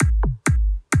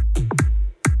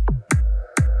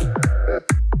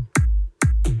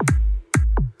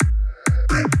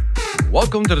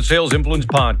Welcome to the Sales Influence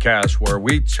Podcast, where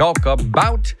we talk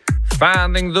about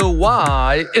finding the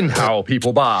why in how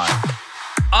people buy.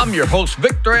 I'm your host,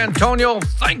 Victor Antonio.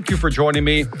 Thank you for joining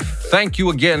me. Thank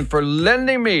you again for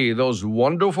lending me those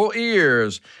wonderful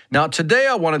ears. Now, today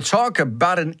I want to talk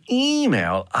about an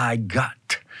email I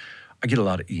got. I get a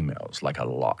lot of emails, like a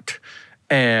lot.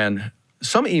 And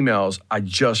some emails I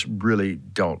just really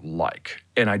don't like.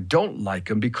 And I don't like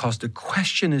them because the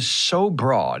question is so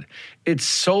broad, it's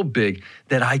so big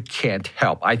that I can't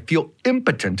help. I feel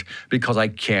impotent because I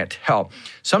can't help.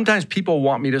 Sometimes people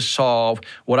want me to solve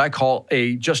what I call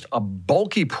just a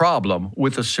bulky problem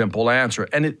with a simple answer,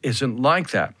 and it isn't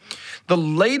like that. The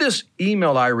latest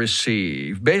email I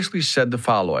received basically said the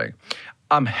following: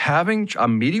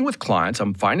 I'm meeting with clients,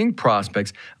 I'm finding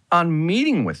prospects, I'm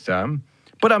meeting with them,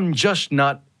 but I'm just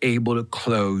not able to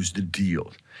close the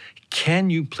deal. Can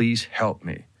you please help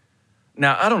me?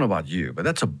 Now, I don't know about you, but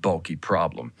that's a bulky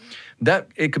problem.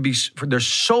 There's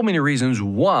so many reasons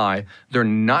why they're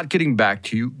not getting back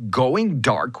to you, going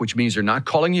dark, which means they're not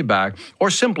calling you back, or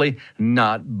simply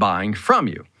not buying from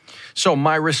you. So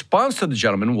my response to the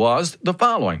gentleman was the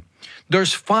following: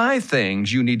 there's 5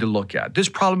 things you need to look at. This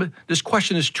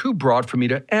question is too broad for me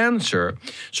to answer.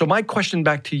 So my question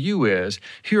back to you is,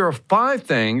 here are 5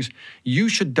 things you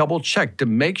should double check to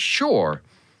make sure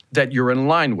that you're in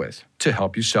line with to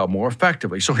help you sell more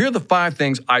effectively. So here are the 5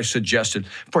 things I suggested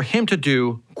for him to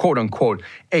do, quote unquote,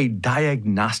 a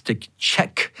diagnostic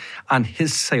check on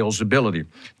his sales ability.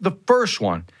 The first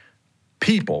one,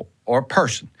 people or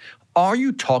person. Are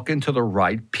you talking to the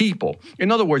right people?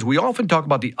 In other words, we often talk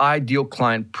about the ideal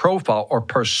client profile or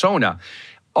persona.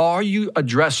 Are you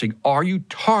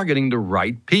targeting the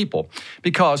right people?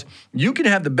 Because you can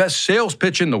have the best sales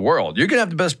pitch in the world. You can have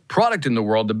the best product in the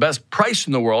world, the best price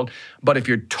in the world. But if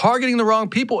you're targeting the wrong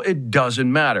people, it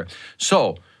doesn't matter.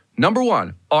 So, number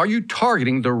 1, are you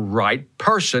targeting the right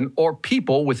person or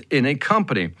people within a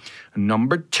company?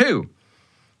 Number 2,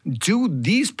 do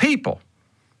these people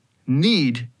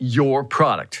need your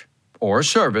product or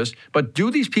service, but do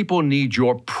these people need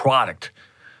your product?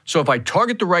 So if I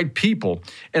target the right people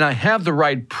and I have the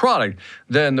right product,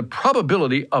 then the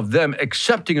probability of them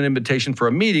accepting an invitation for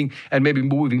a meeting and maybe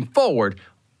moving forward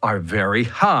are very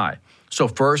high. So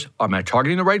first, am I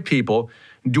targeting the right people?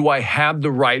 Do I have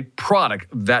the right product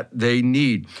that they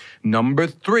need? Number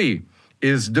 3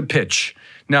 is the pitch.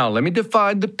 Now, let me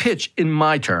define the pitch in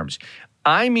my terms.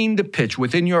 I mean the pitch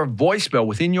within your voicemail,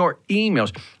 within your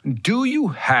emails. Do you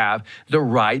have the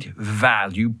right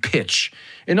value pitch?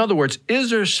 In other words, is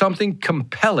there something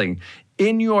compelling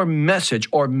in your message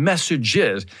or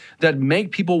messages that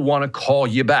make people want to call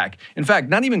you back? In fact,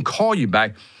 not even call you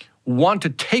back, want to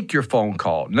take your phone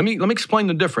call. Let me explain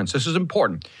the difference. This is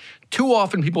important. Too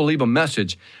often people leave a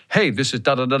message, hey, this is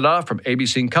da-da-da-da from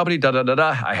ABC and Company,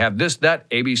 da-da-da-da, I have this, that,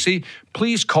 ABC.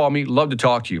 Please call me, love to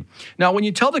talk to you. Now, when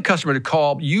you tell the customer to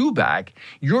call you back,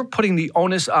 you're putting the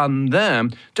onus on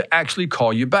them to actually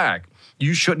call you back.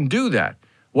 You shouldn't do that.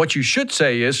 What you should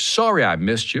say is, sorry I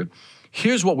missed you.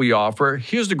 Here's what we offer.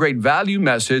 Here's the great value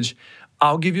message.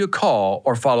 I'll give you a call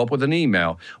or follow up with an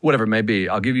email, whatever it may be.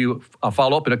 I'll give you a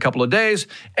follow-up in a couple of days,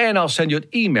 and I'll send you an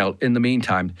email in the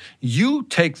meantime. You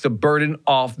take the burden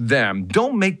off them.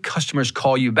 Don't make customers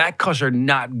call you back because they're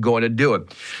not going to do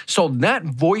it. So that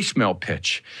voicemail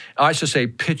pitch, I should say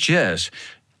pitches,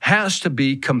 has to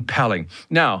be compelling.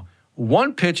 Now,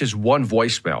 one pitch is one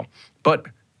voicemail, but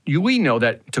we know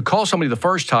that to call somebody the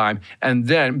first time and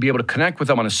then be able to connect with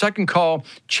them on a second call,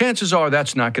 chances are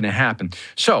that's not going to happen.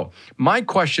 So my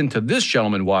question to this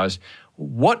gentleman was,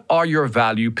 what are your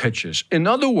value pitches? In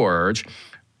other words,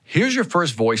 here's your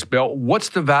first voicemail. What's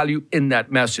the value in that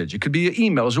message? It could be an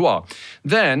email as well.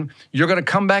 Then you're going to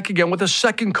come back again with a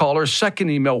second call or a second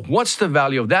email. What's the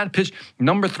value of that pitch?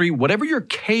 Number 3, whatever your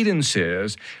cadence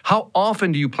is, how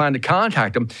often do you plan to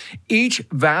contact them? Each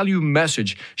value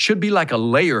message should be like a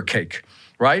layer cake,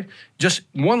 right? Just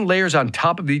one layers on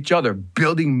top of each other,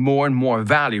 building more and more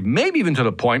value, maybe even to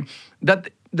the point that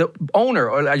the owner,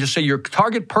 or I just say your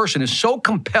target person, is so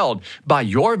compelled by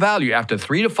your value after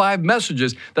 3 to 5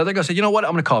 messages that they're going to say, you know what,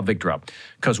 I'm going to call Victor up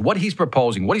because what he's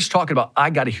proposing, what he's talking about, I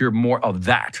got to hear more of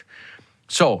that.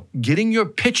 So getting your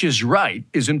pitches right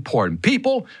is important.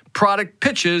 People, product,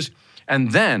 pitches,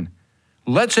 and then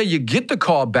let's say you get the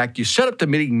call back, you set up the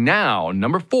meeting now.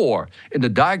 Number 4 in the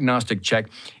diagnostic check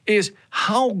is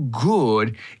how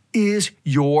good is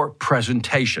your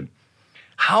presentation?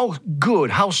 How good,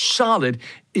 how solid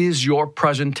is your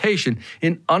presentation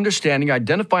in understanding,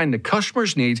 identifying the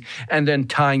customer's needs, and then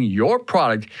tying your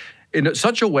product in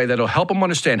such a way that it'll help them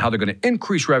understand how they're going to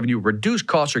increase revenue, reduce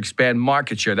costs, or expand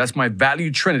market share. That's my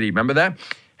value trinity. Remember that?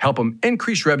 help them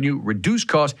increase revenue, reduce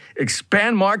costs,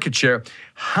 expand market share.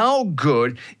 How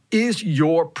good is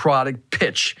your product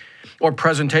pitch or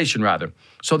presentation rather?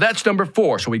 So that's number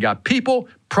 4. So we got people,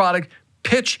 product,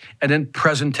 pitch, and then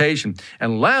presentation.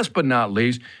 And last but not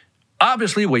least,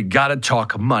 obviously we got to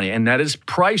talk money, and that is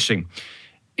pricing.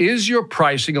 Is your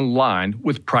pricing aligned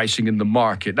with pricing in the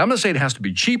market? Now, I'm not saying it has to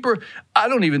be cheaper. I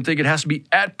don't even think it has to be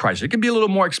at price. It can be a little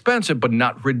more expensive, but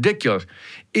not ridiculous.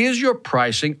 Is your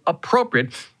pricing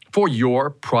appropriate for your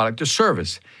product or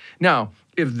service? Now,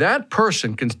 if that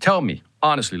person can tell me,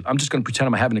 honestly, I'm just going to pretend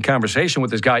I'm having a conversation with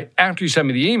this guy after you send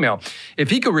me the email. If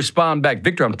he could respond back,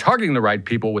 Victor, I'm targeting the right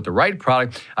people with the right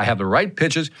product, I have the right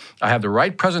pitches, I have the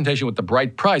right presentation with the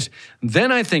right price,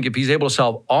 then I think if he's able to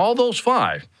solve all those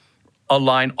 5,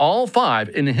 align all 5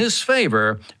 in his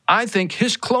favor, I think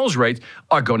his close rates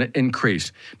are going to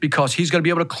increase because he's going to be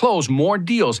able to close more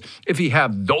deals if he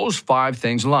have those 5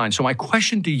 things aligned. So my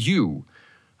question to you,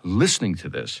 listening to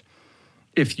this,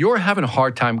 if you're having a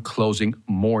hard time closing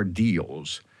more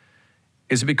deals,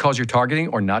 is it because you're targeting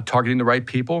or not targeting the right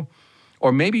people?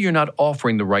 Or maybe you're not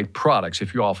offering the right products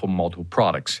if you offer multiple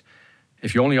products.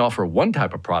 If you only offer one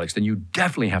type of products, then you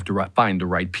definitely have to find the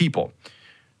right people.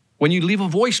 When you leave a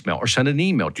voicemail or send an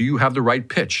email, do you have the right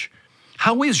pitch?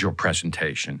 How is your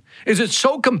presentation? Is it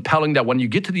so compelling that when you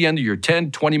get to the end of your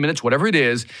 10, 20 minutes, whatever it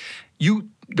is,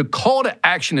 the call to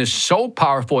action is so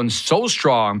powerful and so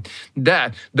strong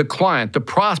that the client, the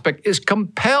prospect, is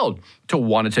compelled to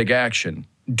want to take action?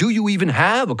 Do you even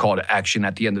have a call to action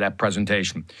at the end of that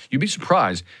presentation? You'd be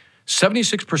surprised.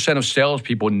 76% of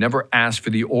salespeople never ask for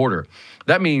the order.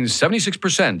 That means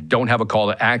 76% don't have a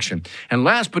call to action. And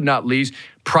last but not least,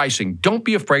 pricing. Don't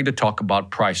be afraid to talk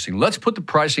about pricing. Let's put the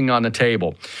pricing on the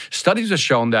table. Studies have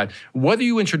shown that whether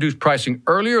you introduce pricing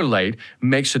early or late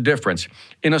makes a difference.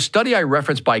 In a study I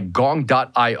referenced by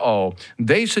Gong.io,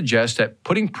 they suggest that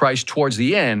putting price towards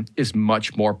the end is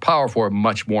much more powerful,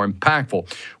 much more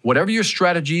impactful. Whatever your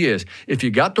strategy is, if you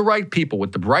got the right people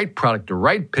with the right product, the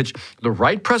right pitch, the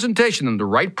right presentation, and the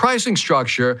right pricing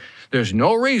structure, there's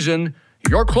no reason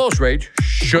your close rate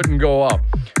shouldn't go up.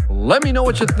 Let me know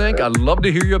what you think. I'd love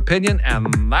to hear your opinion.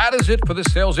 And that is it for the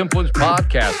Sales Influence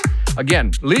Podcast. Again,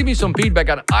 leave me some feedback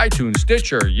on iTunes,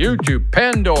 Stitcher, YouTube,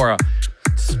 Pandora,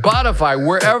 Spotify,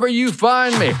 wherever you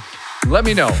find me. Let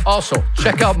me know. Also,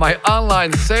 check out my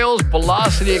online Sales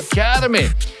Velocity Academy.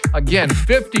 Again,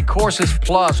 50 courses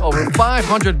plus, over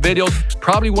 500 videos,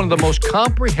 probably one of the most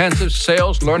comprehensive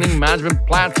sales learning management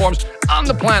platforms on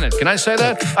the planet. Can I say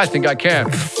that? I think I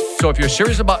can. So if you're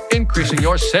serious about increasing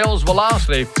your sales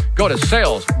velocity, go to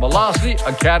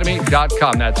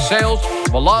salesvelocityacademy.com. That's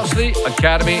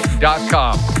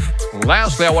salesvelocityacademy.com.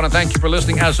 Lastly, I want to thank you for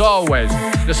listening. As always,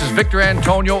 this is Victor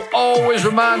Antonio, always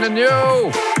reminding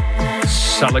you,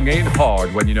 selling ain't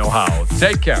hard when you know how.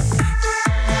 Take care.